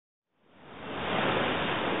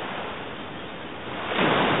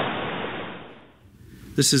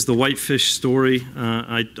This is the whitefish story.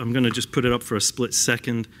 I'm going to just put it up for a split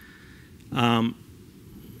second.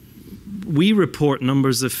 We report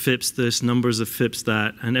numbers of FIPS this, numbers of FIPS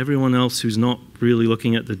that, and everyone else who's not really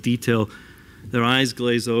looking at the detail, their eyes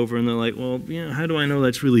glaze over and they're like, well, how do I know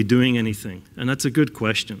that's really doing anything? And that's a good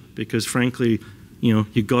question because frankly,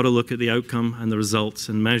 you've got to look at the outcome and the results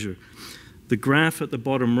and measure. The graph at the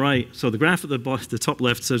bottom right, so the graph at the top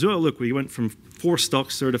left says, oh, look, we went from 4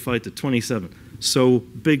 stocks certified to 27. So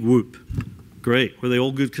big whoop. Great. Were they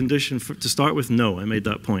all good condition to start with? No, I made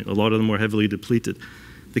that point. A lot of them were heavily depleted.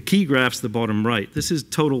 The key graph's the bottom right. This is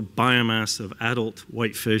total biomass of adult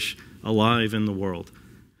whitefish alive in the world.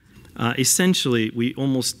 Essentially, we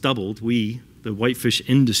almost doubled, the whitefish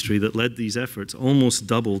industry that led these efforts, almost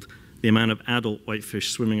doubled the amount of adult whitefish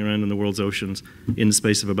swimming around in the world's oceans in the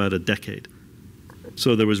space of about a decade.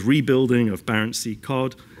 So there was rebuilding of Barents Sea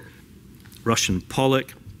cod, Russian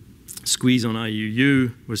pollock, squeeze on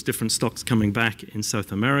IUU, was different stocks coming back in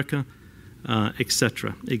South America,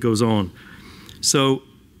 etc. It goes on. So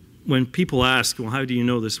when people ask, well, how do you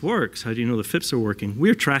know this works? How do you know the FIPS are working?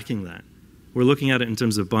 We're tracking that. We're looking at it in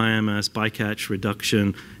terms of biomass, bycatch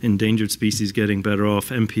reduction, endangered species getting better off,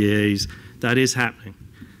 MPAs. That is happening,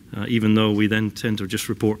 even though we then tend to just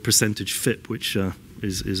report percentage FIP, which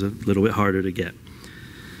is a little bit harder to get.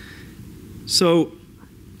 So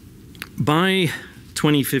by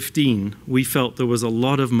 2015, we felt there was a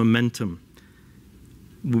lot of momentum.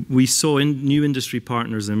 We saw new industry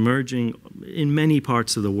partners emerging in many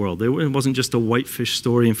parts of the world. It wasn't just a whitefish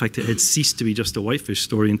story. In fact, it had ceased to be just a whitefish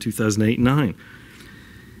story in 2008-9.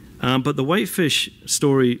 But the whitefish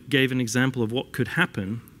story gave an example of what could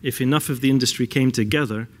happen if enough of the industry came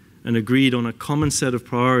together and agreed on a common set of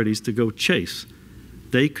priorities to go chase.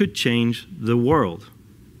 They could change the world.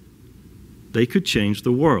 They could change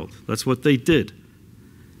the world. That's what they did.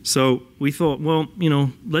 So we thought, well,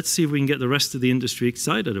 let's see if we can get the rest of the industry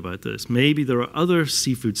excited about this. Maybe there are other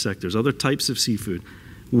seafood sectors, other types of seafood,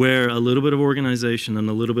 where a little bit of organization and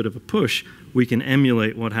a little bit of a push, we can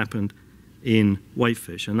emulate what happened in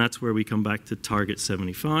whitefish. And that's where we come back to Target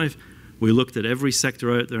 75. We looked at every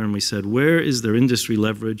sector out there and we said, where is there industry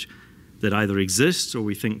leverage that either exists or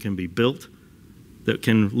we think can be built that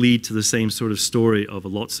can lead to the same sort of story of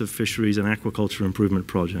lots of fisheries and aquaculture improvement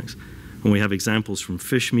projects? And we have examples from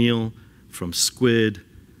fish meal, from squid,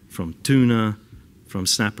 from tuna, from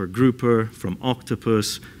snapper grouper, from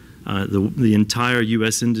octopus. The entire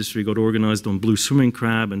US industry got organized on blue swimming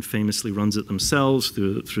crab and famously runs it themselves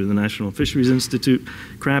through the National Fisheries Institute,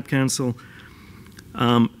 Crab Council.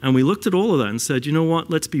 And we looked at all of that and said, you know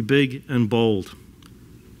what, let's be big and bold.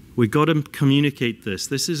 We've got to communicate this.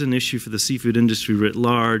 This is an issue for the seafood industry writ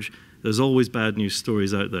large. There's always bad news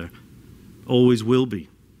stories out there. Always will be.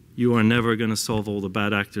 You are never going to solve all the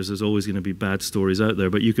bad actors. There's always going to be bad stories out there,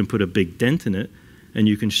 but you can put a big dent in it and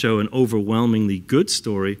you can show an overwhelmingly good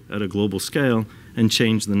story at a global scale and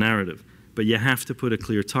change the narrative. But you have to put a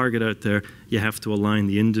clear target out there. You have to align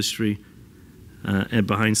the industry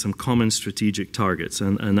behind some common strategic targets,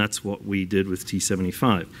 and that's what we did with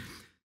T75.